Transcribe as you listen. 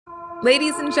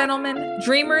Ladies and gentlemen,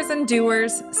 dreamers and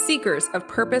doers, seekers of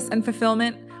purpose and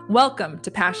fulfillment, welcome to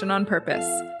Passion on Purpose,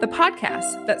 the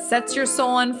podcast that sets your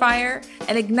soul on fire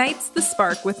and ignites the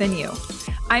spark within you.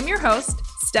 I'm your host,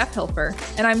 Steph Hilfer,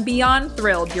 and I'm beyond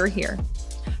thrilled you're here.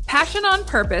 Passion on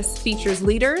Purpose features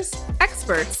leaders,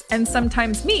 experts, and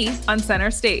sometimes me on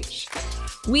center stage.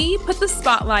 We put the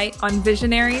spotlight on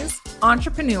visionaries,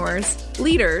 entrepreneurs,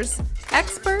 leaders,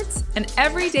 experts, and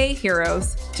everyday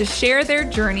heroes to share their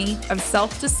journey of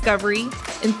self-discovery,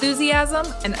 enthusiasm,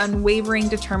 and unwavering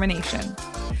determination.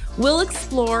 We'll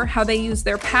explore how they use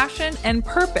their passion and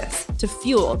purpose to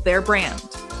fuel their brand.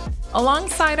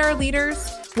 Alongside our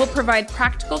leaders, we'll provide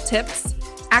practical tips,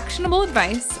 actionable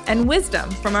advice, and wisdom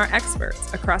from our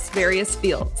experts across various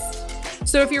fields.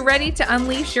 So if you're ready to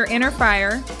unleash your inner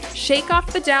fire, shake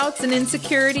off the doubts and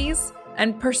insecurities,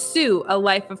 and pursue a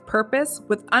life of purpose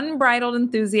with unbridled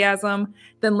enthusiasm,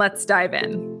 then let's dive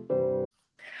in.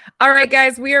 All right,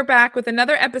 guys, we are back with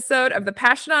another episode of the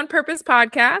Passion on Purpose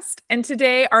podcast. And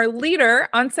today our leader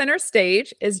on center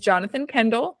stage is Jonathon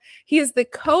Kendall. He is the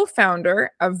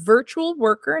co-founder of Virtual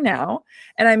Worker Now.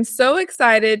 And I'm so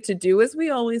excited to do as we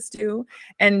always do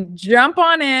and jump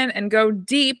on in and go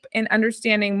deep in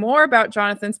understanding more about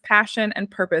Jonathon's passion and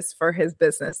purpose for his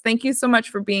business. Thank you so much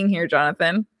for being here,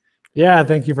 Jonathon. Yeah,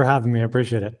 thank you for having me. I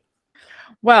appreciate it.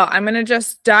 Well, I'm going to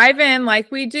just dive in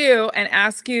like we do and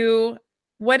ask you,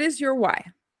 what is your why?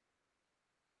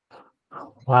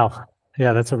 Wow.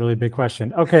 Yeah, that's a really big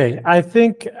question. Okay. I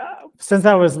think since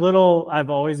I was little, I've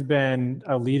always been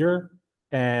a leader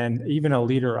and even a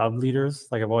leader of leaders.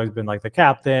 Like I've always been like the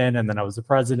captain, and then I was the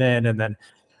president. And then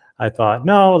I thought,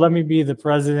 no, let me be the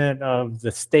president of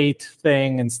the state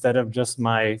thing instead of just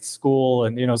my school.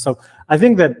 And, so I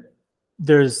think that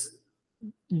there's,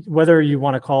 whether you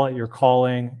want to call it your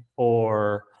calling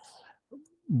or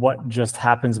what just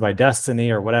happens by destiny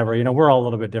or whatever, we're all a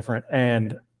little bit different.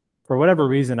 And for whatever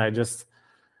reason, I just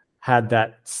had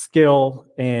that skill.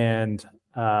 And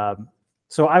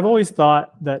so I've always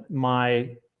thought that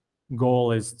my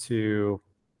goal is to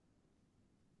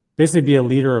basically be a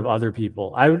leader of other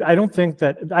people. I don't think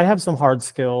that I have some hard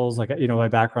skills, like, my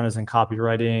background is in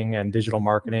copywriting and digital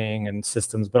marketing and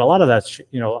systems, but a lot of that's,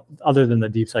 other than the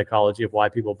deep psychology of why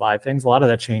people buy things, a lot of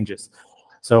that changes.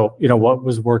 So, what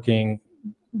was working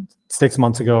 6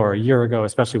 months ago or a year ago,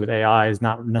 especially with AI, is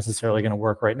not necessarily going to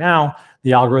work right now.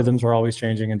 The algorithms are always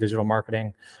changing in digital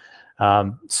marketing.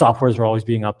 Softwares are always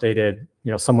being updated.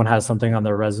 Someone has something on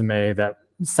their resume that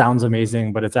sounds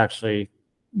amazing, but it's actually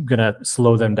going to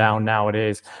slow them down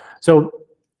nowadays. So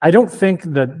I don't think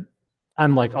that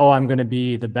I'm like, oh, I'm going to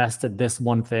be the best at this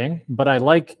one thing, but I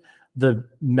like the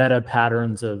meta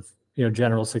patterns of,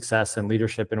 general success and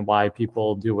leadership and why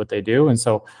people do what they do. And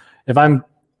so if I'm,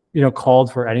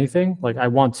 called for anything, like I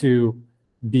want to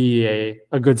be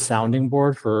a good sounding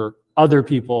board for other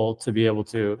people to be able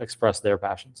to express their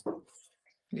passions.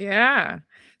 Yeah.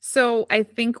 So I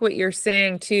think what you're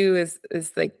saying too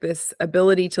is like this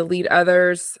ability to lead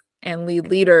others and lead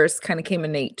leaders kind of came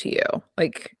innate to you,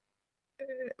 like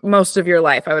most of your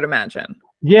life, I would imagine.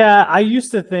 Yeah, I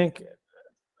used to think,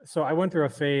 so I went through a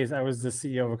phase. I was the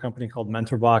CEO of a company called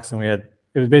MentorBox, and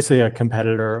it was basically a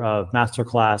competitor of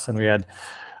Masterclass, and we had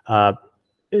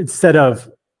instead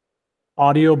of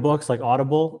audio books like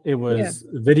Audible, it was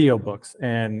video books,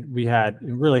 and we had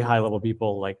really high level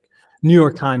people like New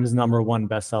York Times #1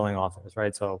 best-selling authors,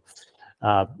 right? So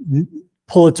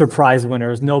Pulitzer Prize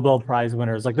winners, Nobel Prize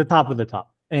winners, like the top of the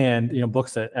top, and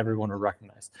books that everyone would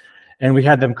recognize. And we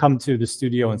had them come to the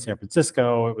studio in San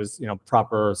Francisco. It was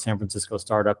proper San Francisco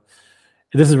startup.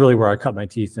 This is really where I cut my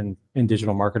teeth in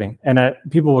digital marketing. And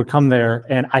people would come there,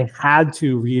 and I had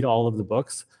to read all of the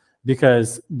books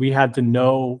because we had to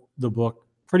know the book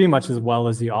pretty much as well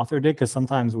as the author did. Because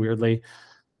sometimes, weirdly,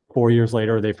 4 years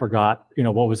later, they forgot,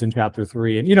 what was in chapter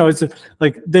 3. And it's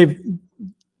like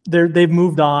they've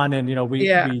moved on, and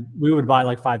we would buy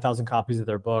like 5,000 copies of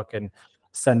their book and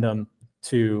send them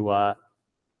to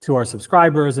our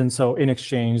subscribers. And so in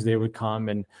exchange, they would come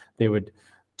and they would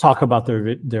talk about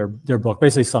their book,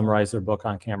 basically summarize their book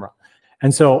on camera.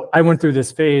 And so I went through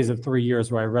this phase of 3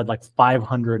 years where I read like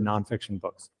 500 nonfiction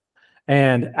books.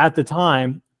 And at the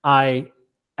time,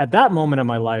 at that moment in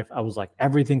my life, I was like,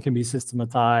 everything can be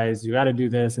systematized. You got to do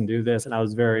this and do this. And I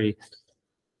was very,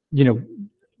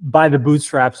 by the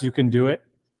bootstraps, you can do it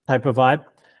type of vibe.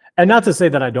 And not to say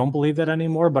that I don't believe that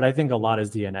anymore, but I think a lot is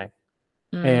DNA.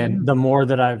 And the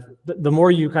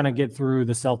more you kind of get through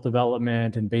the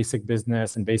self-development and basic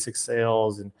business and basic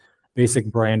sales and basic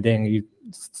branding, you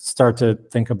start to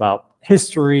think about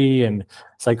history and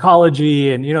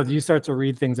psychology, and you start to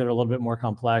read things that are a little bit more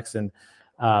complex. And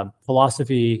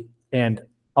philosophy And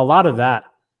a lot of that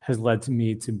has led to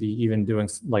me to be even doing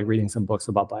like reading some books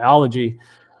about biology.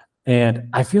 And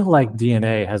I feel like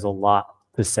DNA has a lot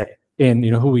to say in,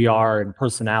 who we are and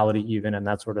personality even and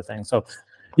that sort of thing. So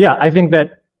yeah, I think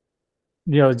that,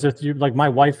 just like my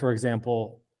wife, for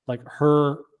example, like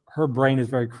her brain is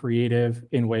very creative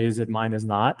in ways that mine is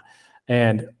not.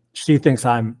 And she thinks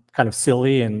I'm kind of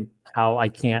silly and how I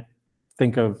can't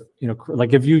think of,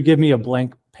 like if you give me a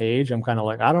blank page, I'm kind of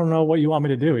like, I don't know what you want me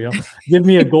to do. Give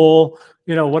me a goal.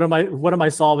 What am I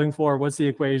solving for? What's the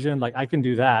equation? Like I can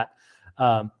do that.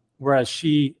 Whereas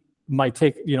she might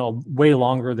take, way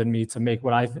longer than me to make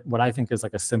what I think is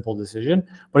like a simple decision,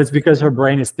 but it's because her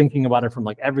brain is thinking about it from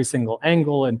like every single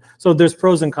angle. And so there's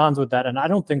pros and cons with that. And I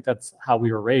don't think that's how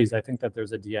we were raised. I think that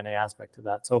there's a DNA aspect to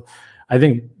that. So I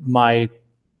think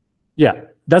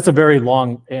that's a very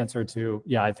long answer to,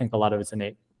 I think a lot of it's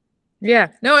innate. Yeah,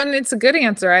 no, and it's a good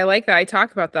answer. I like that. I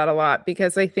talk about that a lot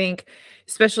because I think,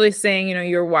 especially saying,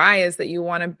 your why is that you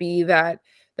want to be that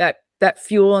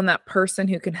fuel and that person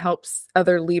who can help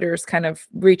other leaders kind of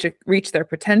reach their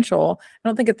potential. I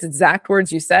don't think it's exact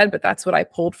words you said, but that's what I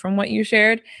pulled from what you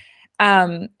shared.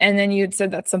 And then you had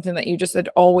said that's something that you just had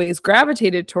always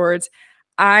gravitated towards.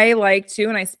 I like to,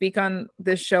 and I speak on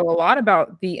this show a lot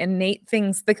about the innate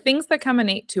things, the things that come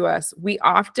innate to us. We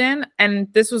often,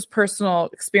 and this was personal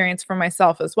experience for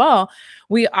myself as well,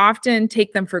 we often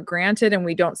take them for granted and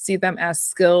we don't see them as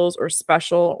skills or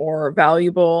special or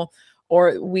valuable, or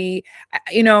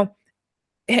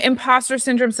imposter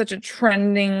syndrome is such a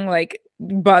trending like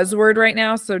buzzword right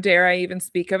now. So dare I even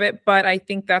speak of it? But I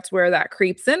think that's where that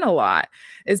creeps in a lot,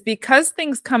 is because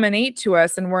things come innate to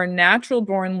us and we're a natural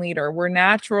born leader. We're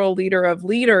natural leader of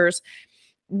leaders.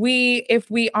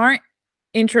 If we aren't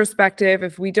introspective,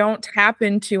 if we don't tap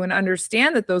into and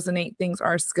understand that those innate things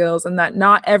are skills and that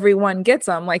not everyone gets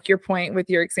them, like your point with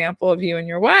your example of you and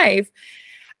your wife,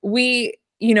 we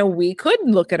could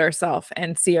look at ourselves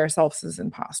and see ourselves as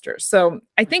imposters. So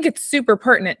I think it's super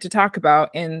pertinent to talk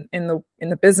about in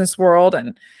the business world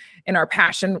and in our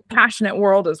passionate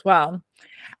world as well.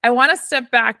 I want to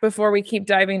step back before we keep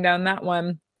diving down that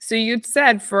one. So you'd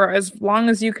said for as long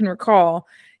as you can recall,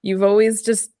 you've always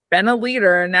just been a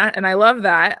leader, and I love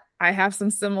that. I have some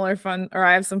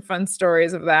fun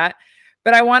stories of that.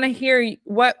 But I want to hear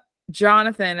what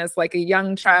Jonathon as like a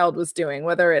young child was doing,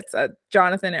 whether it's a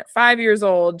Jonathon at 5 years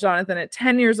old, Jonathon at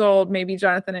 10 years old, maybe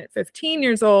Jonathon at 15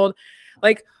 years old.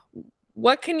 Like,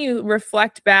 what can you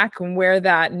reflect back on where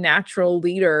that natural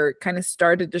leader kind of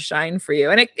started to shine for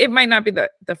you? And it might not be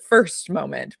the first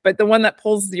moment, but the one that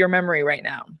pulls your memory right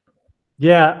now.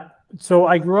 Yeah. So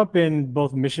I grew up in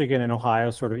both Michigan and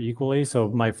Ohio sort of equally. So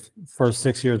my first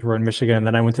 6 years were in Michigan, and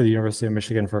then I went to the University of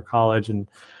Michigan for college,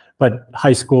 but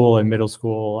high school and middle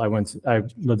school, I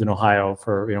lived in Ohio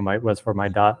for, was where my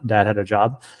dad had a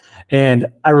job. And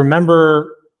I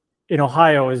remember in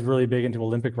Ohio is really big into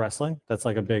Olympic wrestling. That's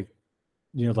like a big,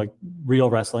 like real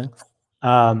wrestling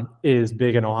is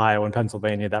big in Ohio and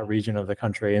Pennsylvania, that region of the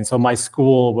country. And so my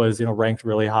school was, ranked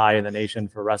really high in the nation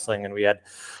for wrestling. And we had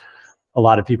a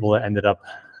lot of people that ended up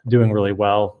doing really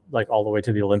well, like all the way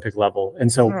to the Olympic level.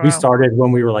 And so we started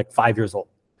when we were like 5 years old.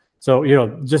 So,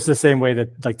 just the same way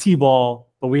that like T-ball,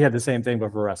 but we had the same thing,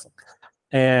 but for wrestling.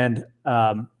 And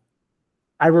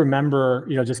I remember,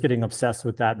 just getting obsessed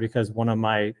with that because one of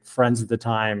my friends at the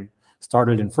time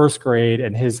started in first grade,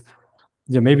 and his,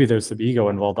 maybe there's some ego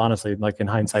involved, honestly, like in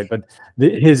hindsight, but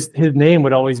his name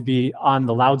would always be on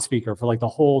the loudspeaker for like the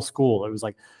whole school. It was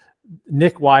like,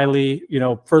 Nick Wiley,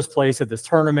 first place at this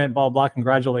tournament, blah, blah,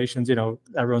 congratulations,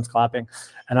 everyone's clapping.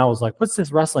 And I was like, what's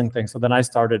this wrestling thing? So then I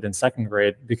started in second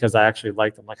grade because I actually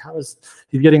liked him. Like, how is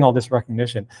he getting all this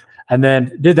recognition? And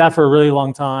then did that for a really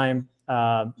long time,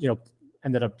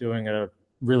 ended up doing at a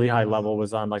really high level,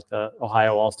 was on like the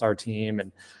Ohio All-Star team and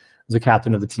was a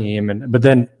captain of the team. But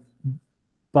then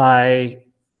by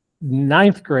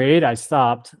ninth grade, I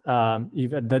stopped.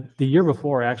 Even the year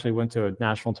before, I actually went to a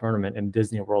national tournament in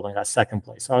Disney World and got second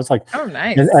place. So I was like, oh,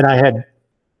 nice. And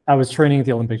I was training at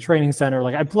the Olympic Training Center.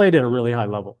 Like I played at a really high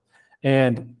level,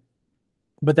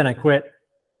 but then I quit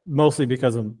mostly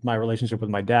because of my relationship with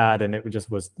my dad, and it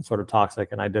just was sort of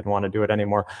toxic, and I didn't want to do it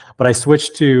anymore. But I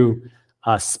switched to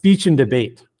speech and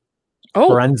debate,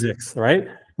 forensics, right?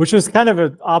 Which was kind of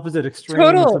an opposite extreme.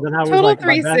 Total, so then I was total like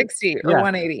 360 or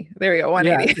 180. There you go,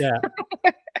 180. Yeah.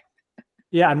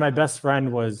 Yeah, and my best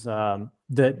friend was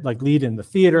the like lead in the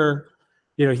theater.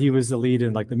 He was the lead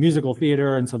in like the musical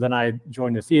theater, and so then I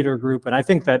joined the theater group. And I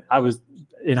think that I was,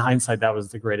 in hindsight, that was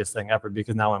the greatest thing ever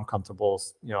because now I'm comfortable.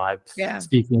 I'm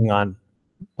speaking on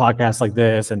podcasts like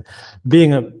this and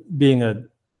being an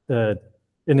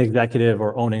an executive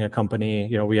or owning a company,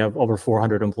 we have over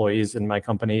 400 employees in my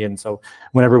company. And so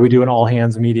whenever we do an all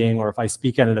hands meeting, or if I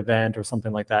speak at an event or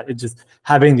something like that, it just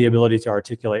having the ability to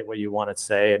articulate what you want to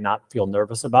say and not feel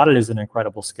nervous about it is an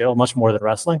incredible skill, much more than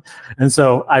wrestling. And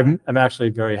so I'm actually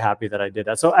very happy that I did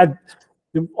that. So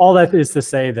all that is to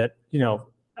say that,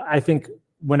 I think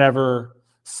whenever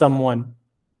someone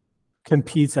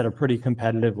competes at a pretty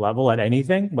competitive level at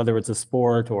anything, whether it's a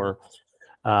sport or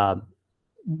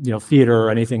theater or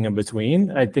anything in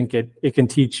between, I think it can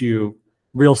teach you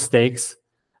real stakes,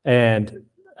 and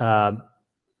I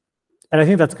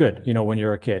think that's good, when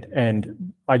you're a kid.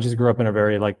 And I just grew up in a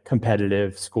very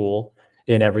competitive school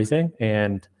in everything,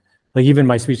 and even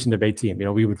my speech and debate team,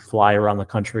 we would fly around the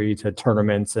country to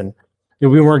tournaments, and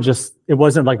we weren't just, it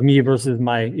wasn't like me versus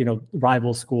my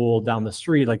rival school down the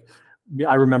street.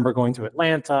 I remember going to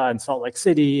Atlanta and Salt Lake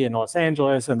City and Los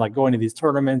Angeles and going to these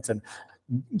tournaments and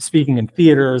speaking in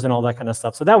theaters and all that kind of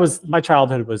stuff. So that was, my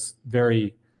childhood was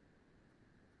very,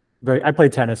 very, I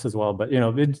played tennis as well, but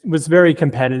it was very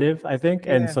competitive, I think.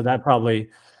 And so that probably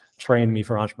trained me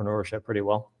for entrepreneurship pretty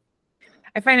well.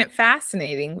 I find it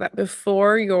fascinating that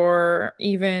before you're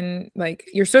even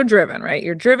you're so driven, right?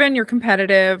 You're driven, you're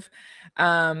competitive.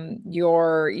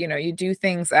 You do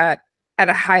things at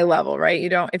a high level,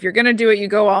 right? If you're going to do it, you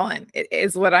go all in. It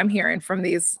is what I'm hearing from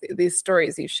these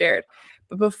stories you shared.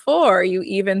 But before you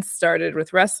even started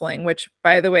with wrestling, which,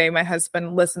 by the way, my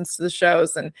husband listens to the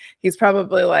shows and he's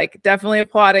probably definitely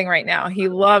applauding right now. He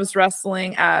loves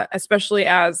wrestling, especially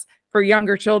as for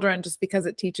younger children, just because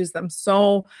it teaches them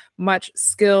so much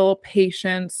skill,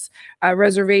 patience,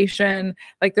 reservation.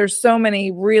 There's so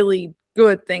many really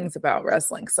good things about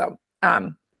wrestling. So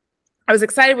I was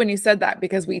excited when you said that,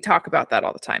 because we talk about that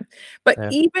all the time. But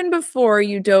even before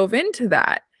you dove into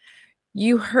that,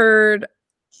 you heard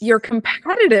your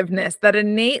competitiveness, that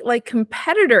innate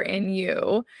competitor in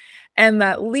you, and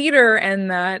that leader,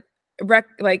 and that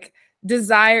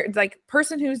desire,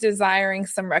 person who's desiring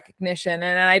some recognition.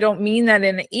 And I don't mean that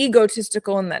in an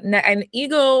egotistical, and and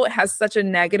ego has such a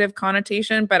negative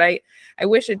connotation, but I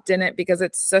wish it didn't, because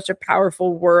it's such a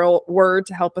powerful word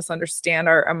to help us understand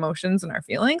our emotions and our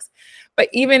feelings. But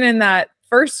even in that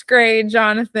first grade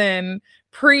Jonathon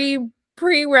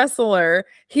pre-wrestler,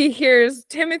 he hears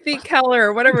Timothy Keller,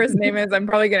 or whatever his name is. I'm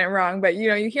probably getting it wrong, but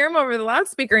you hear him over the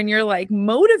loudspeaker, and you're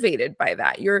motivated by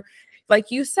that. You're,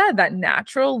 like you said, that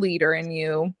natural leader in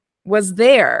you was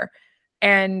there.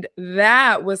 And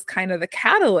that was kind of the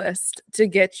catalyst to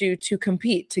get you to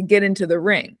compete, to get into the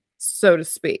ring, so to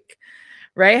speak.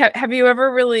 Right? Have you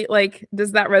ever really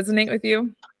does that resonate with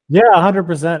you? Yeah,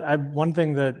 100%. One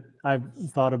thing that I've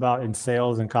thought about in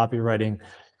sales and copywriting,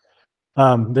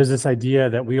 there's this idea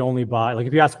that we only buy,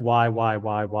 if you ask why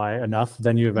enough,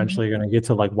 then you eventually going to get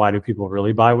to why do people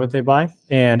really buy what they buy?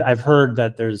 And I've heard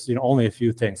that there's only a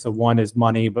few things. So one is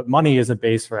money, but money is a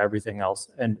base for everything else,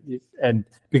 and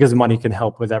because money can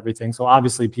help with everything. So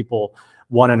obviously people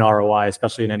want an ROI,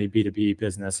 especially in any B2B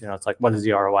business. It's what is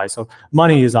the ROI? So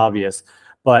money is obvious,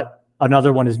 but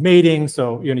another one is mating.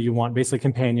 So you want basically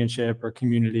companionship or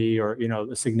community, or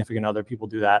a significant other. People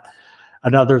do that.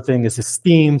 Another thing is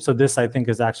esteem. So this, I think,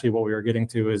 is actually what we were getting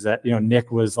to, is that,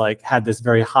 Nick was had this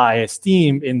very high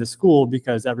esteem in the school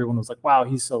because everyone was wow,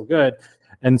 he's so good.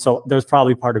 And so there's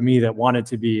probably part of me that wanted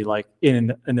to be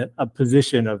in a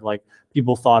position of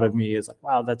people thought of me as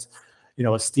wow, that's,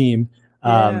 esteem.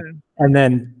 And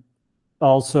then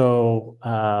also,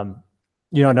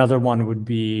 another one would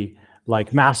be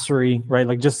mastery,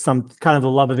 right? Just some kind of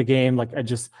the love of the game.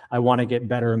 I want to get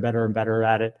better and better and better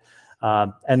at it.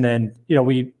 And then,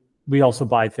 we also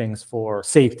buy things for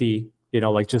safety,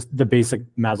 just the basic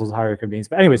Maslow's hierarchy of needs.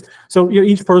 But anyways, so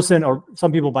each person, or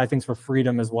some people buy things for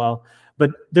freedom as well.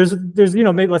 But there's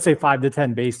maybe let's say 5 to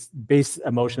 10 base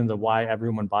emotions of why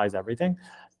everyone buys everything.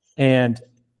 And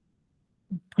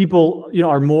people,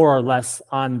 are more or less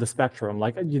on the spectrum.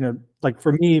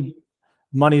 For me,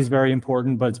 money is very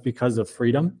important, but it's because of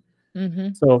freedom. Mm-hmm.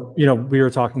 So, we were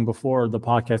talking before the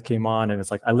podcast came on, and it's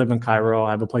I live in Cairo.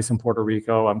 I have a place in Puerto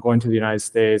Rico. I'm going to the United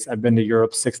States. I've been to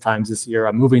Europe 6 times this year.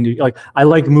 I'm moving to, I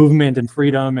like movement and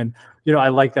freedom. And, I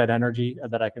like that energy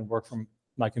that I can work from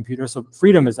my computer. So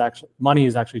money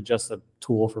is actually just a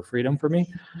tool for freedom for me.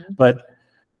 Mm-hmm. But,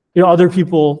 other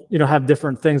people, have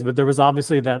different things, but there was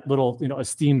obviously that little,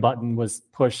 esteem button was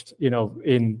pushed,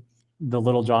 in the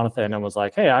little Jonathon, and was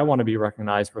hey, I want to be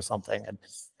recognized for something.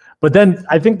 But then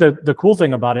I think the cool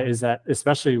thing about it is that,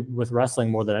 especially with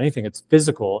wrestling more than anything, it's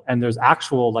physical, and there's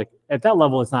actual, at that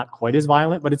level, it's not quite as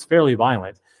violent, but it's fairly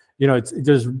violent.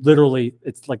 There's literally,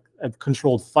 it's a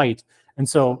controlled fight. And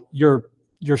so you're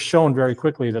shown very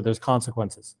quickly that there's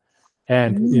consequences.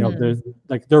 And there's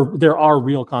like there are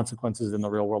real consequences in the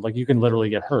real world. Like you can literally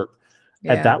get hurt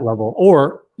at that level,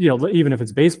 or even if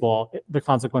it's baseball, the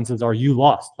consequences are you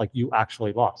lost, like you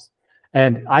actually lost.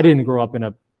 And I didn't grow up in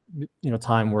a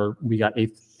time where we got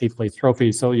eighth place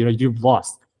trophies, so you've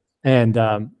lost. And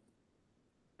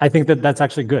I think that's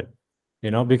actually good,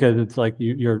 because it's like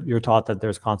you're taught that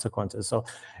there's consequences. So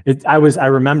I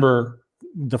remember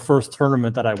the first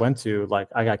tournament that I went to, like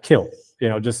I got killed,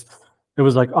 it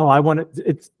was like, oh,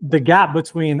 it's the gap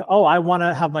between, oh, I want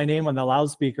to have my name on the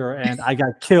loudspeaker and I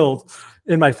got killed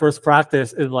in my first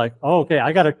practice is like, oh, okay,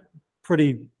 I got a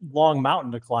pretty long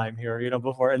mountain to climb here,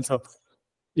 before. And so,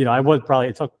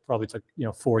 it took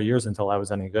 4 years until I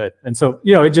was any good. And so,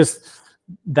 it just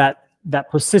that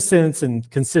persistence and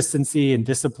consistency and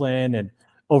discipline and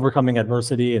overcoming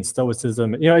adversity and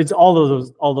stoicism, it's all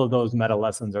of those meta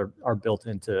lessons are built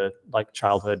into like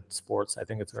childhood sports. I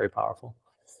think it's very powerful.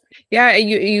 Yeah,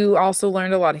 you also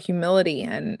learned a lot of humility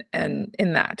and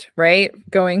in that, right?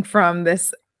 Going from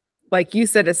this, like you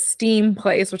said, esteem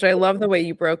place, which I love the way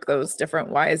you broke those different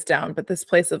whys down, but this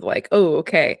place of like, oh,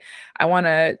 okay, I want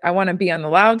to be on the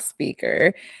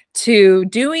loudspeaker, to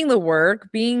doing the work,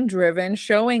 being driven,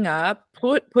 showing up,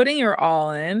 putting your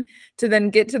all in, to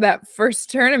then get to that first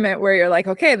tournament where you're like,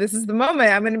 okay, this is the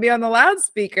moment I'm going to be on the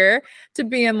loudspeaker, to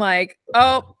being like,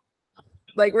 oh,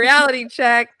 like reality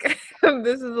check.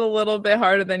 This is a little bit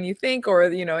harder than you think, or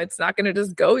it's not going to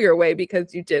just go your way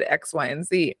because you did X, Y, and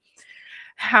Z.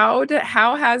 How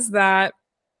has that?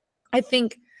 I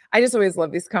think I just always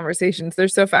love these conversations. They're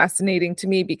so fascinating to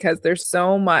me because there's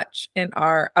so much in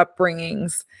our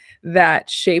upbringings that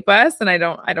shape us, and I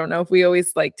don't know if we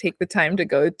always like take the time to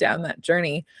go down that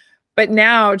journey. But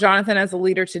now, Jonathon, as a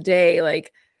leader today,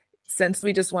 like, since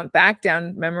we just went back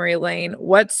down memory lane,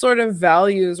 what sort of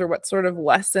values or what sort of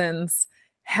lessons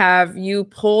have you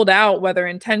pulled out, whether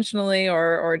intentionally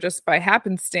or just by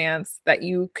happenstance, that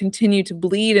you continue to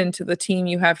bleed into the team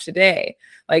you have today?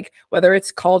 Like whether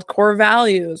it's called core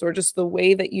values or just the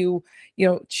way that you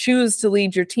choose to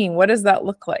lead your team. What does that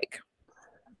look like?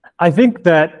 I think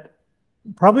that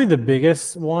probably the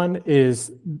biggest one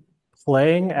is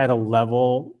playing at a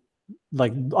level,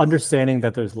 like understanding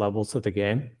that there's levels to the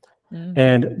game.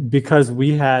 And because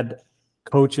we had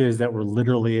coaches that were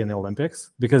literally in the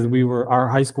Olympics, because our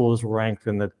high school was ranked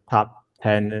in the top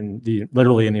 10 and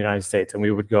literally in the United States, and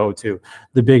we would go to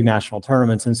the big national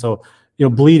tournaments. And so,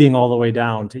 bleeding all the way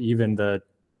down to even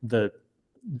the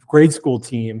grade school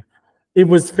team, it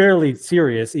was fairly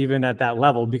serious even at that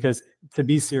level, because to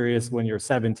be serious when you're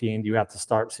 17, you have to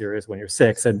start serious when you're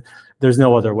 6, and there's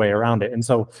no other way around it. And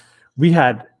so we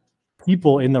had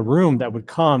people in the room that would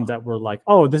come that were like,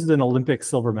 oh, this is an Olympic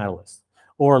silver medalist,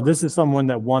 or this is someone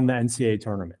that won the NCAA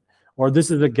tournament, or this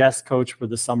is a guest coach for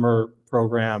the summer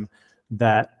program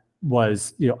that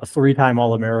was, a 3-time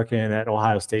All-American at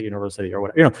Ohio State University or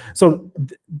whatever. So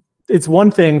it's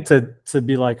one thing to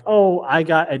be like, oh, I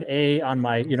got an A on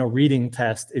my, reading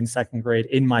test in 2nd grade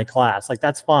in my class. Like,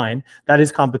 that's fine. That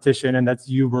is competition, and that's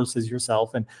you versus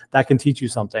yourself, and that can teach you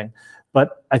something.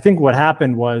 But I think what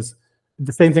happened was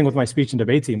the same thing with my speech and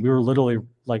debate team. We were literally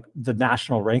like the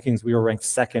national rankings. We were ranked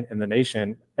 2nd in the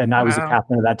nation, and I was the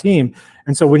captain of that team.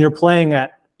 And so when you're playing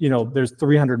at, there's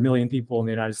 300 million people in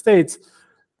the United States,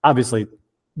 obviously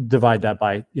divide that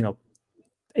by,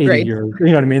 80 Grade. years, you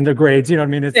know what I mean? The grades,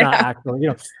 it's not actual,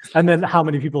 and then how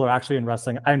many people are actually in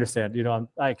wrestling. I understand,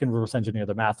 I can reverse engineer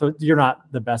the math. So you're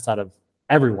not the best out of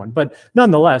everyone, but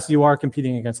nonetheless, you are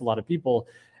competing against a lot of people.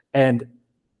 And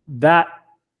that,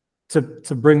 to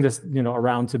bring this,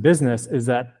 around to business, is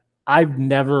that I've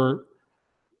never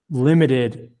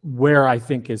limited where I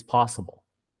think is possible,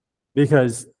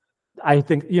 because I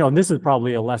think, and this is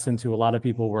probably a lesson to a lot of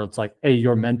people where it's like, hey,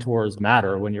 your mentors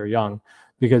matter when you're young,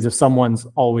 because if someone's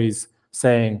always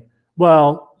saying,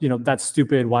 well, that's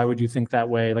stupid, why would you think that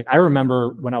way? Like, I remember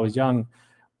when I was young,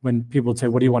 when people would say,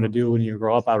 what do you want to do when you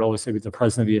grow up? I would always say, be the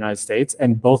president of the United States.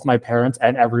 And both my parents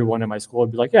and everyone in my school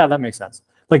would be like, yeah, that makes sense.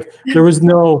 Like, there was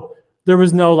no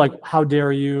like, how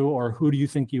dare you, or who do you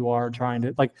think you are, trying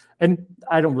to like, and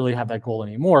I don't really have that goal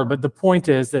anymore. But the point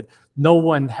is that no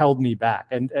one held me back.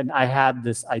 And I had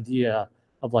this idea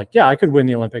of like, yeah, I could win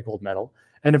the Olympic gold medal.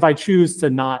 And if I choose to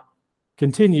not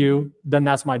continue, then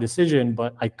that's my decision,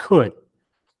 but I could.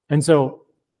 And so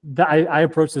I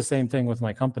approach the same thing with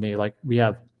my company. Like, we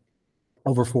have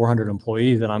over 400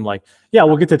 employees, and I'm like, yeah,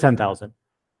 we'll get to 10,000.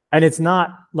 And it's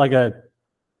not like a,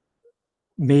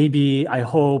 maybe, I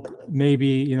hope,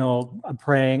 maybe, I'm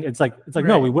praying. It's like, right.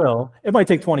 No, we will. It might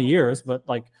take 20 years, but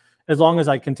like, as long as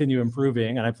I continue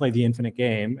improving and I play the infinite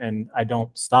game and I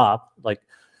don't stop, like,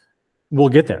 we'll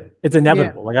get there. It's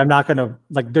inevitable. Like I'm not going to,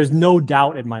 like, there's no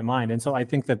doubt in my mind. And so I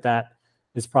think that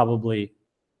is probably,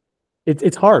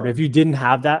 it's hard if you didn't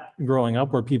have that growing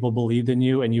up where people believed in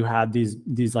you and you had these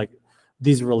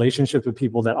relationships with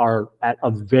people that are at a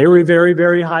very, very,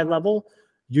 very high level.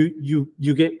 You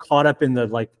get caught up in the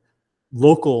like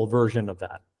local version of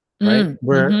that, right?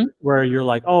 Where you're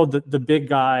like, oh, the big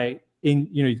guy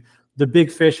in, the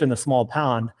big fish in the small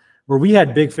pond, where we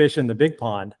had big fish in the big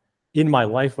pond in my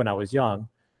life when I was young.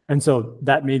 And so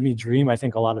that made me dream, I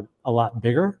think, a lot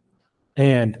bigger.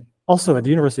 And also at the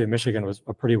University of Michigan was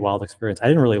a pretty wild experience. I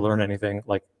didn't really learn anything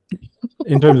like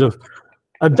in terms of,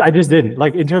 I just didn't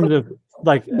like in terms of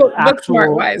like book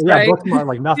smart wise, right? Book smart,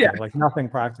 like nothing, like nothing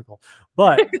practical.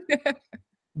 But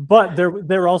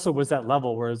there also was that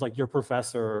level where it's like your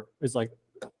professor is like,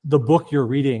 the book you're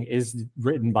reading is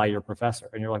written by your professor.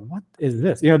 And you're like, what is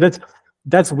this?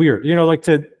 That's weird. Like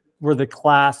where the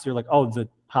class, you're like, oh, the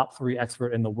top 3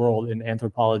 expert in the world in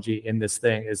anthropology in this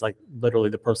thing is like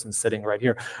literally the person sitting right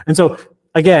here. And so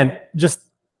again, just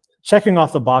checking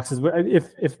off the boxes.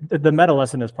 If the meta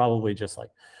lesson is probably just like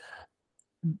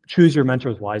choose your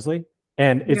mentors wisely.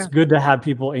 And it's good to have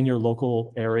people in your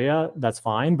local area. That's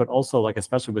fine. But also like,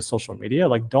 especially with social media,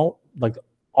 like don't like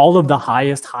all of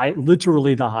the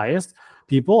literally the highest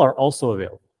people are also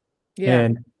available. Yeah.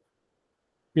 And,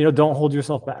 don't hold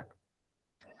yourself back.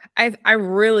 I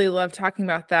really love talking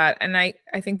about that. And I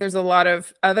think there's a lot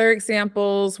of other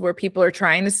examples where people are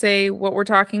trying to say what we're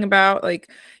talking about. Like,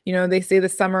 they say the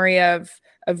summary of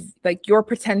like your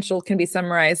potential can be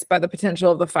summarized by the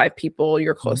potential of the 5 people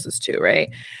you're closest to, right?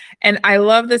 And I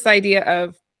love this idea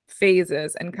of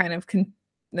phases and kind of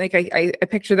I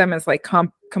picture them as like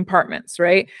compartments,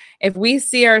 right? If we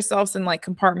see ourselves in like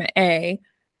compartment A,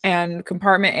 and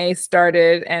compartment A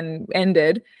started and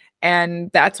ended, and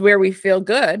that's where we feel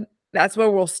good, that's where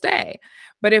we'll stay.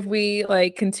 But if we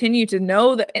like continue to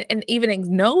know that and even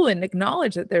know and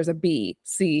acknowledge that there's a B,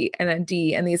 C, and a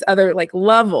D, and these other like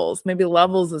levels, maybe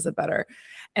levels is a better.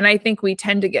 And I think we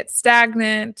tend to get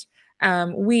stagnant.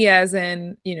 We as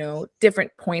in,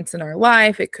 different points in our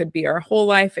life. It could be our whole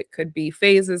life. It could be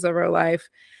phases of our life.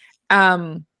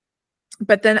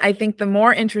 But then I think the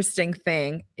more interesting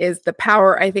thing is the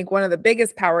power. I think one of the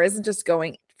biggest power isn't just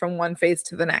going from one phase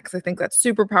to the next. I think that's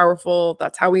super powerful.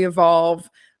 That's how we evolve.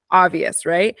 Obvious,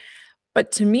 right?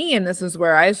 But to me, and this is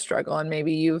where I struggle, and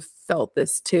maybe you've felt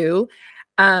this too,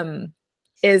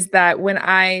 is that when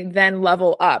I then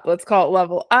level up, let's call it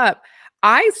level up,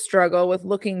 I struggle with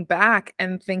looking back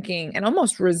and thinking and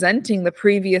almost resenting the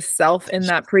previous self in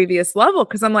that previous level.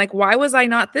 Because I'm like, why was I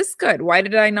not this good? Why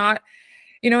did I not,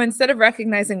 instead of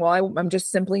recognizing, well, I'm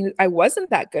just simply, I wasn't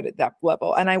that good at that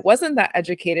level, and I wasn't that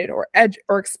educated or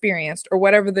experienced or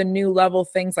whatever the new level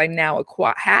things I now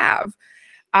have.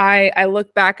 I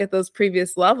look back at those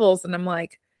previous levels and I'm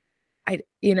like,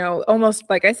 almost,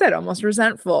 like I said, almost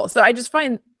resentful. So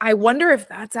I wonder if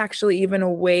that's actually even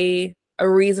a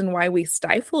reason why we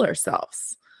stifle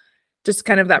ourselves. Just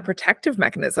kind of that protective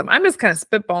mechanism. I'm just kind of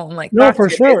spitballing like no, for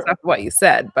sure. Based off what you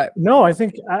said, but no, I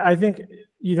think,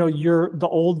 you're the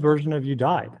old version of you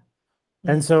died.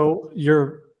 And so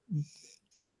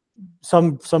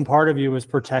some part of you is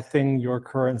protecting your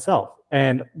current self.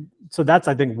 And so that's,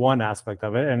 I think, one aspect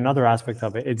of it. And another aspect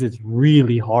of it is it's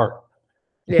really hard.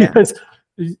 Yeah. Because,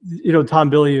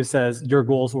 Tom Bilyeu says your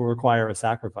goals will require a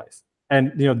sacrifice.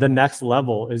 And, the next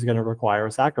level is going to require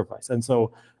a sacrifice. And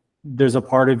so there's a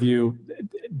part of you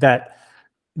that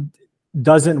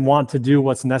doesn't want to do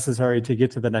what's necessary to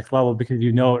get to the next level because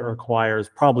it requires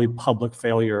probably public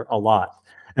failure a lot.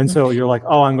 And so you're like,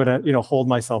 oh, I'm going to, hold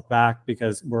myself back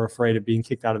because we're afraid of being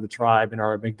kicked out of the tribe in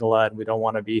our amygdala, and we don't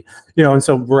want to be, and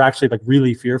so we're actually like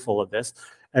really fearful of this.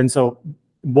 And so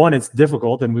 1, it's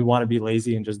difficult and we want to be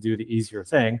lazy and just do the easier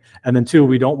thing. And then 2,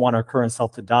 we don't want our current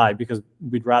self to die because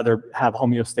we'd rather have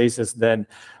homeostasis than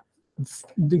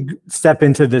step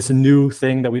into this new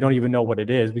thing that we don't even know what it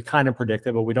is. We kind of predict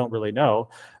it, but we don't really know.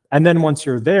 And then once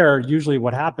you're there, usually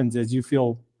what happens is you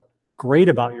feel great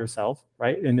about yourself,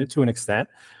 right? And to an extent,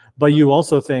 but you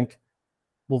also think,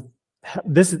 well,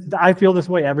 I feel this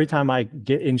way every time I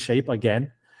get in shape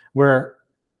again, where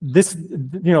this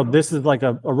is like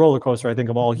a roller coaster, I think,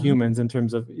 of all humans in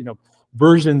terms of,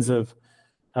 versions of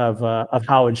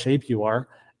how in shape you are.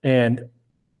 And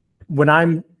when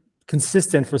I'm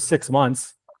consistent for 6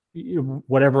 months,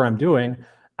 whatever I'm doing,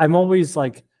 I'm always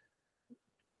like,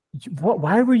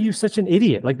 why were you such an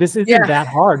idiot? Like, this isn't that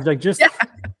hard. Like, just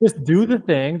do the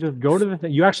thing, just go to the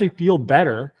thing. You actually feel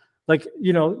better. Like,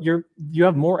 you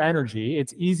have more energy.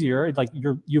 It's easier. Like,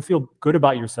 you feel good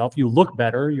about yourself. You look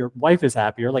better. Your wife is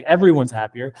happier. Like, everyone's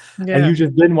happier. And you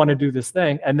just didn't want to do this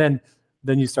thing. And then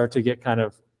then you start to get kind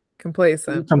of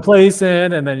complacent,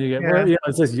 and then you get, Yeah.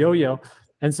 it's this yo-yo.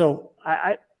 And so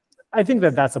I think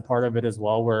that that's a part of it as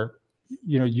well, where,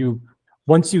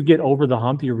 once you get over the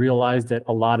hump, you realize that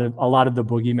a lot of the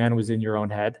boogeyman was in your own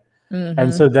head.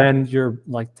 And so then you're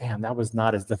like, damn, that was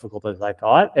not as difficult as I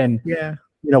thought. And, Yeah.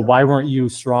 why weren't you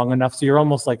strong enough? So you're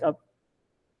almost like, so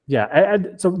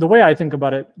the way I think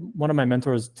about it, one of my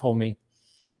mentors told me,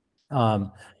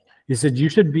 he said, you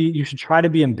should try to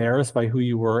be embarrassed by who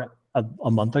you were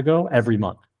a month ago every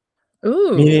month.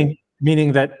 Ooh.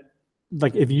 Meaning that,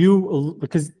 like,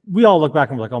 because we all look back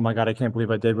and we're like, oh my God, I can't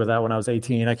believe I did with that when I was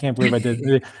 18. I can't believe I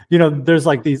did. There's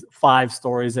like these 5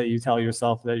 stories that you tell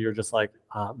yourself that you're just like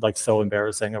so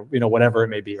embarrassing, or, whatever it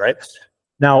may be. Right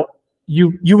now,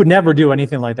 you would never do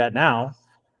anything like that now,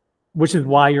 which is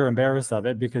why you're embarrassed of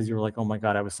it, because you're like, oh my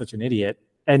God, I was such an idiot.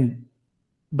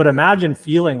 But imagine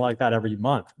feeling like that every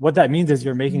month. What that means is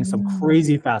you're making some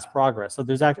crazy fast progress. So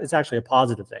it's actually a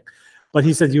positive thing. But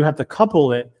he said you have to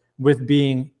couple it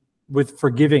with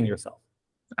forgiving yourself.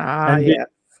 Yeah.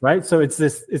 Right. So it's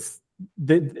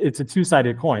a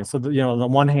two-sided coin. So on the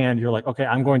one hand, you're like, okay,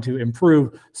 I'm going to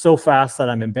improve so fast that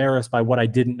I'm embarrassed by what I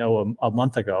didn't know a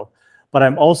month ago, but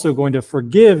I'm also going to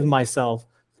forgive myself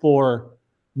for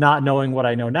not knowing what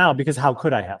I know now, because how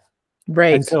could I have?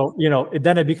 Right. And so,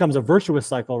 then it becomes a virtuous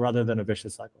cycle rather than a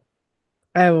vicious cycle.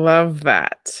 I love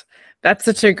that. That's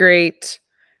such a great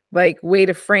way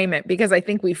to frame it, because I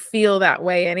think we feel that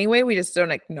way anyway. We just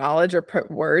don't acknowledge or put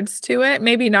words to it.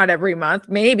 Maybe not every month,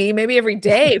 maybe every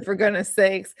day, for goodness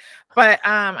sakes. But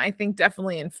I think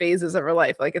definitely in phases of our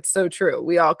life, it's so true.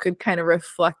 We all could kind of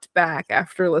reflect back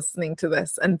after listening to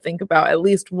this and think about at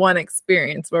least one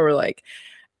experience where we're like,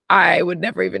 I would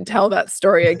never even tell that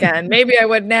story again. Maybe I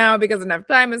would now because enough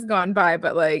time has gone by,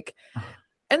 but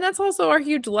and that's also our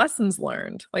huge lessons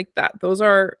learned that. Those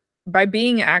are, by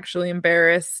being actually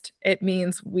embarrassed, it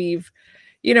means we've,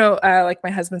 like my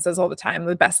husband says all the time,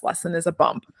 the best lesson is a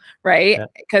bump, right?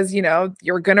 Because,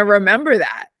 you're going to remember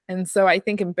that. And so I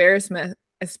think embarrassment,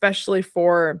 especially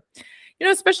for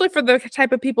the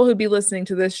type of people who'd be listening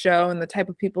to this show and the type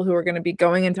of people who are going to be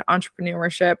going into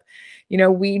entrepreneurship,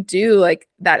 we do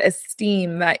that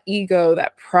esteem, that ego,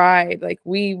 that pride.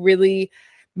 We really,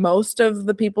 most of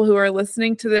the people who are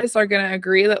listening to this are going to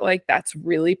agree that that's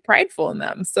really prideful in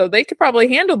them. So they could probably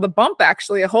handle the bump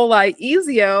actually a whole lot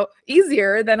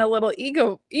easier than a little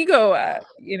ego,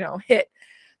 hit.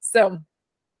 So,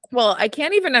 well, I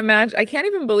can't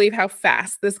even believe how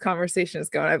fast this conversation is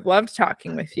going. I've loved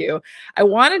talking with you. I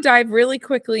want to dive really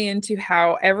quickly into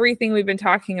how everything we've been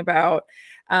talking about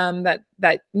that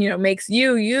makes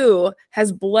you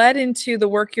has bled into the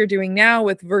work you're doing now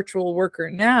with Virtual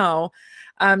Worker Now.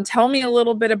 Tell me a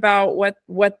little bit about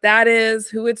what that is,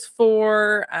 who it's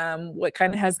for, what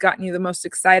kind of has gotten you the most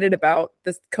excited about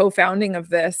this co-founding of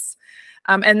this.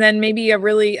 And then maybe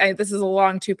this is a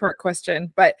long 2-part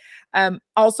question, but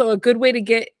also a good way to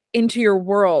get into your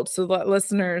world so that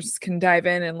listeners can dive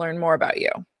in and learn more about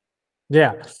you.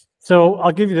 Yeah. So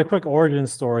I'll give you the quick origin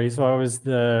story. So I was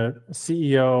the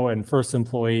CEO and first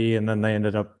employee, and then they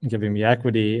ended up giving me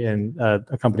equity in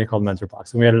a company called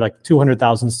MentorBox. And we had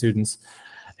 200,000 students.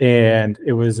 And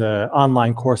it was an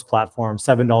online course platform,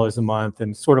 $7 a month,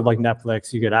 and sort of like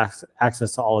Netflix, you get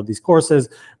access to all of these courses,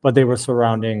 but they were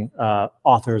surrounding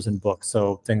authors and books.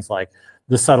 So things like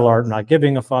The Subtle Art of Not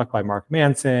Giving a Fuck by Mark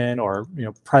Manson, or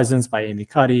Presence by Amy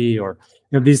Cuddy, or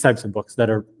these types of books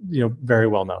that are very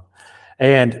well known.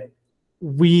 And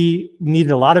we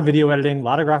needed a lot of video editing, a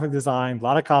lot of graphic design, a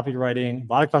lot of copywriting,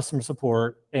 a lot of customer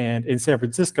support. And in San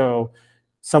Francisco,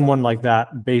 someone like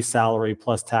that, base salary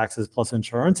plus taxes plus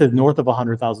insurance, is north of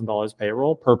 $100,000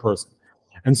 payroll per person.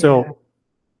 And so,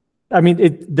 I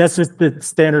mean, that's just the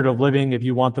standard of living. If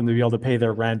you want them to be able to pay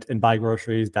their rent and buy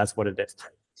groceries, that's what it is.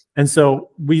 And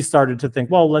so we started to think,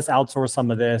 well, let's outsource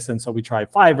some of this. And so we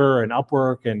tried Fiverr and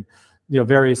Upwork and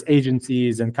various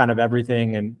agencies and kind of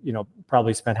everything, and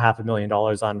probably spent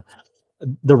 $500,000 on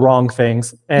the wrong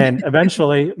things. And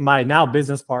eventually my now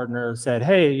business partner said,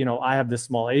 hey, I have this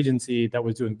small agency that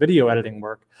was doing video editing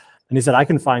work. And he said, I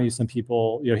can find you some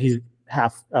people. He's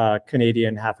half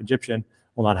Canadian, half Egyptian.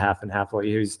 Well, not half and half.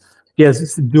 He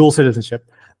has dual citizenship.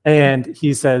 And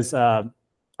he says,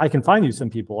 I can find you some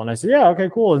people. And I said, yeah, okay,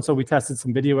 cool. And so we tested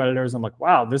some video editors. I'm like,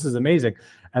 wow, this is amazing.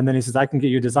 And then he says, I can get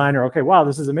you a designer. Okay, wow,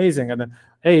 this is amazing. And then,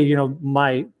 hey,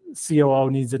 my COO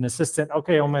needs an assistant.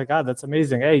 Okay, oh my God, that's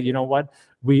amazing. Hey, you know what?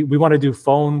 We want to do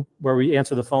phone where we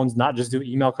answer the phones, not just do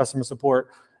email customer support.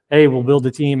 Hey, we'll build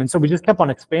a team. And so we just kept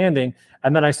on expanding.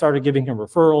 And then I started giving him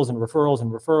referrals and referrals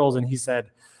and referrals. And he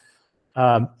said,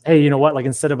 hey, you know what?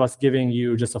 Instead of us giving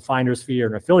you just a finder's fee or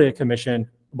an affiliate commission,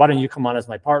 why don't you come on as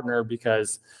my partner?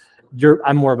 Because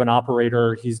I'm more of an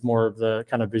operator. He's more of the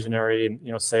kind of visionary and,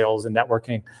 you know, sales and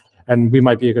networking. And we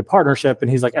might be a good partnership.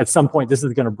 And he's like, at some point, this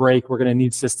is going to break. We're going to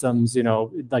need systems, you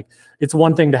know, like it's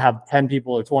one thing to have 10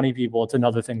 people or 20 people. It's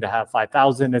another thing to have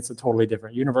 5,000. It's a totally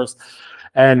different universe.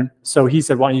 And so he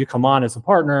said, why don't you come on as a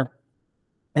partner?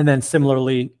 And then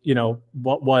similarly, you know,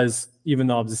 what was, even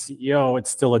though I was the CEO, it's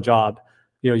still a job.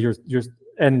 You know,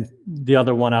 and the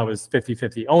other one I was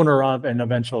 50-50 owner of, and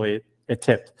eventually it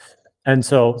tipped. And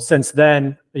so since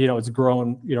then, you know, it's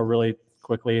grown, you know, really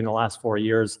quickly in the last 4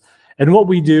 years. And what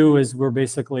we do is we're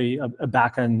basically a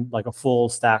backend, like a full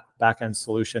stack backend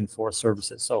solution for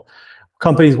services. So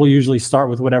companies will usually start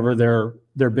with whatever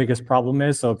their biggest problem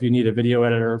is. So if you need a video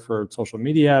editor for social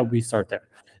media, we start there.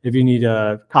 If you need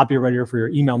a copywriter for your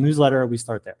email newsletter, we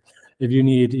start there. If you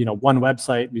need, you know, one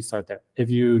website, we start there. If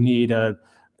you need a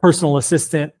personal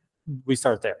assistant, we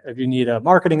start there. If you need a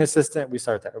marketing assistant, we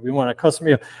start there. If we want a customer,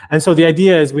 you know. And so the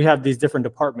idea is we have these different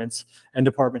departments and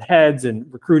department heads and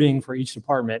recruiting for each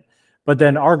department. But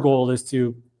then our goal is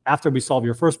to, after we solve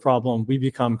your first problem, we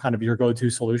become kind of your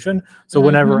go-to solution. So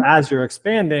whenever, as you're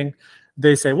expanding,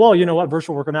 they say, well, you know what,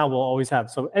 virtual worker now we'll always have.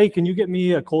 So, hey, can you get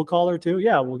me a cold caller too?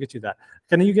 Yeah, we'll get you that.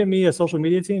 Can you get me a social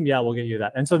media team? Yeah, we'll get you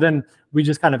that. And so then we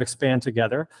just kind of expand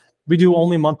together. We do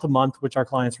only month to month, which our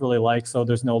clients really like. So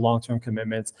there's no long-term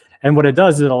commitments. And what it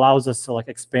does is it allows us to like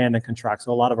expand and contract.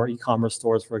 So a lot of our e-commerce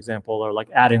stores, for example, are like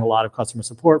adding a lot of customer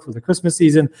support for the Christmas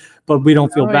season, but we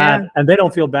don't feel bad. Yeah. And they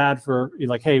don't feel bad for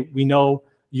like, hey, we know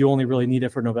you only really need it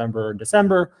for November and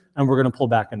December, and we're going to pull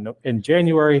back in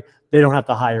January. They don't have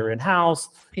to hire in-house.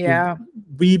 Yeah.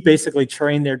 We basically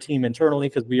train their team internally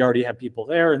because we already have people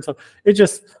there. And so it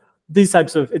just, these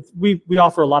types of, we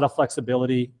offer a lot of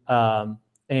flexibility.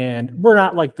 And we're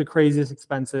not like the craziest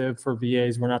expensive for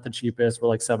VAs. We're not the cheapest. We're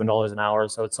like $7 an hour.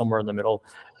 So it's somewhere in the middle.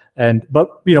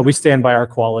 But, you know, we stand by our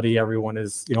quality. Everyone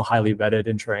is, you know, highly vetted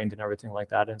and trained and everything like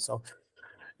that. And so,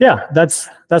 yeah, that's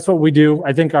what we do.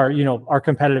 I think our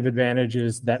competitive advantage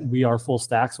is that we are full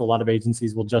stack. So a lot of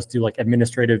agencies will just do like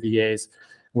administrative VAs,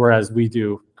 whereas we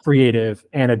do creative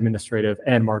and administrative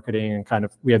and marketing, and kind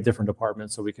of, we have different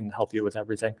departments so we can help you with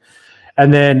everything.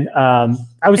 And then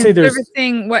I would say there's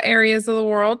servicing what areas of the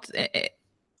world?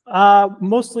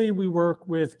 Mostly we work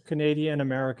with Canadian,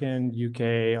 American,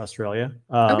 UK, Australia.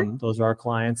 Those are our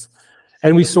clients.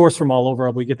 And we source from all over.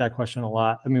 We get that question a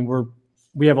lot. I mean,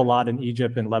 we have a lot in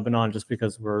Egypt and Lebanon just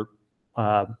because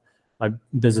my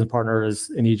business partner is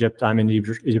in Egypt. I'm in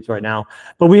Egypt right now.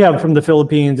 But we have from the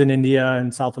Philippines and India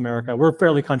and South America. We're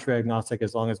fairly country agnostic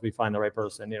as long as we find the right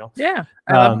person, you know? Yeah,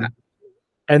 I love that.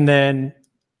 And then,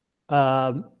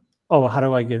 how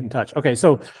do I get in touch? Okay,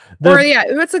 so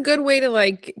what's a good way to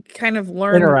like kind of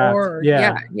learn interact more?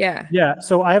 Yeah.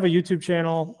 So I have a YouTube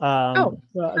channel.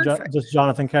 Just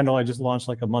Jonathon Kendall. I just launched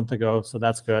like a month ago, so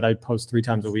that's good. I post 3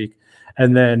 times a week,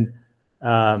 and then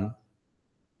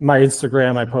my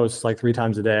Instagram, I post like 3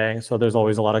 times a day. So there's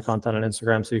always a lot of content on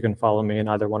Instagram, so you can follow me in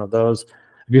either one of those.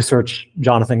 If you search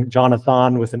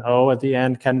Jonathon with an O at the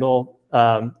end, Kendall,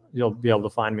 you'll be able to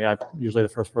find me. I'm usually the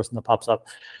first person that pops up.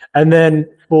 And then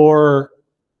for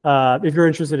if you're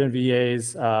interested in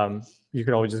VAs, you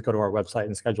could always just go to our website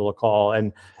and schedule a call.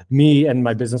 And me and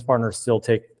my business partner still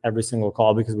take every single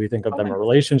call because we think of them as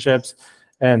relationships.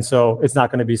 And so it's not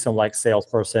going to be some like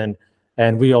salesperson.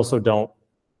 And we also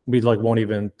won't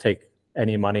even take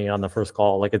any money on the first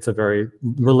call. Like, it's a very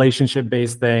relationship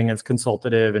based thing. It's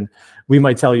consultative, and we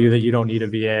might tell you that you don't need a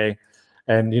VA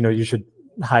and, you know, you should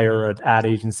hire an ad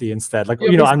agency instead. Like,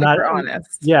 you know, I'm not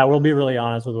honest. Yeah, we'll be really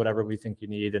honest with whatever we think you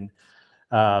need. And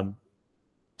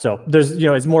so there's, you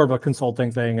know, it's more of a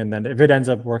consulting thing. And then if it ends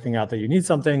up working out that you need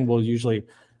something, we'll usually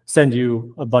send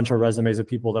you a bunch of resumes of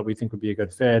people that we think would be a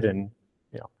good fit. And,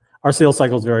 you know, our sales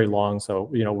cycle is very long. So,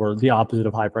 you know, we're the opposite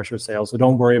of high pressure sales. So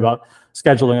don't worry about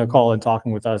scheduling a call and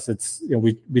talking with us. It's, you know,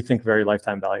 we think very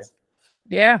lifetime value.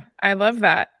 Yeah, I love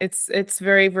that. It's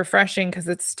very refreshing because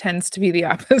it tends to be the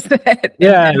opposite in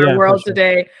our world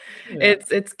today. Yeah.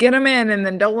 It's get them in and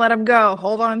then don't let them go.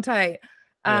 Hold on tight.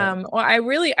 Well,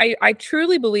 I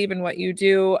truly believe in what you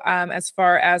do as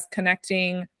far as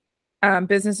connecting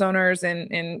business owners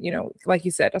and, you know, like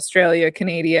you said, Australia,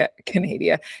 Canada,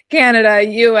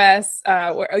 US,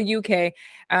 UK,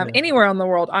 anywhere in the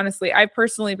world. Honestly, I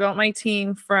personally built my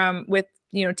team with,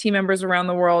 you know, team members around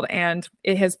the world, and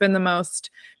it has been the most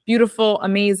beautiful,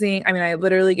 amazing. I mean, I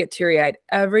literally get teary-eyed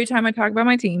every time I talk about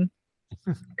my team.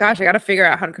 Gosh, I got to figure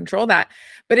out how to control that.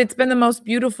 But it's been the most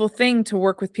beautiful thing to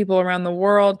work with people around the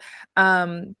world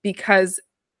because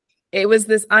it was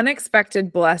this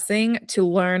unexpected blessing to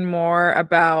learn more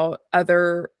about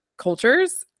other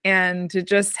cultures and to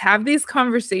just have these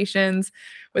conversations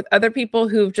with other people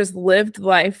who've just lived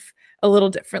life a little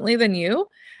differently than you.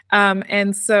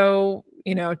 And so,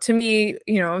 to me,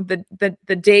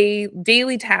 the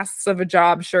daily tasks of a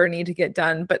job sure need to get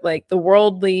done, but like the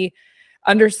worldly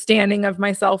understanding of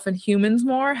myself and humans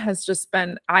more has just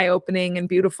been eye-opening and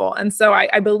beautiful. And so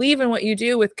I believe in what you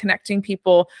do with connecting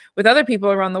people with other people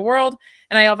around the world.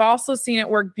 And I have also seen it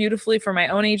work beautifully for my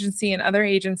own agency and other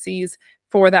agencies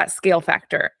for that scale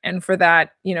factor and for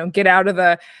that, get out of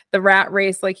the rat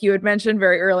race, like you had mentioned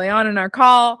very early on in our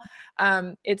call.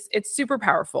 It's super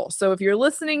powerful. So if you're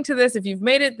listening to this, if you've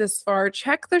made it this far,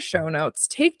 check the show notes.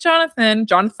 Take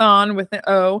Jonathon with an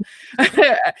O,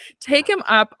 take him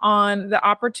up on the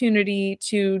opportunity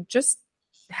to just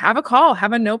have a call,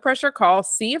 have a no pressure call,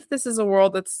 see if this is a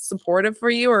world that's supportive for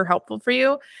you or helpful for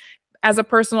you as a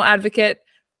personal advocate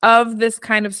of this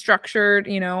kind of structured,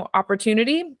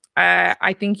 opportunity.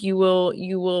 I think you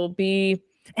will be,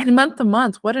 and month to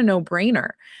month, what a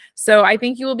no-brainer. So I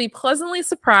think you will be pleasantly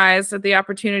surprised at the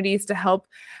opportunities to help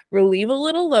relieve a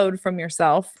little load from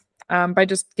yourself by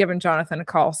just giving Jonathon a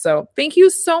call. So thank you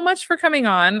so much for coming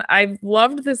on. I've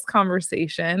loved this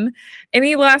conversation.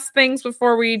 Any last things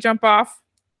before we jump off?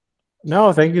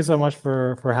 No, thank you so much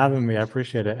for having me. I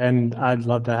appreciate it. And I'd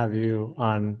love to have you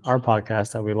on our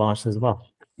podcast that we launched as well.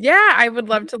 Yeah, I would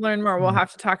love to learn more. We'll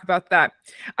have to talk about that.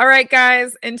 All right,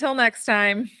 guys, until next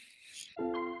time.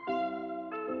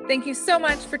 Thank you so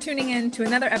much for tuning in to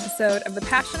another episode of the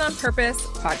Passion on Purpose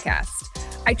podcast.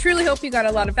 I truly hope you got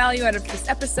a lot of value out of this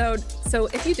episode. So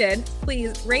if you did,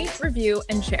 please rate, review,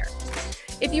 and share.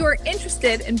 If you are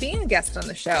interested in being a guest on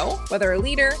the show, whether a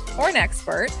leader or an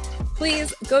expert,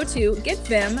 please go to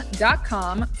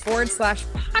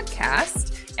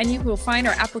getvim.com/podcast and you will find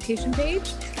our application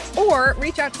page, or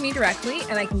reach out to me directly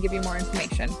and I can give you more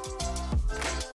information.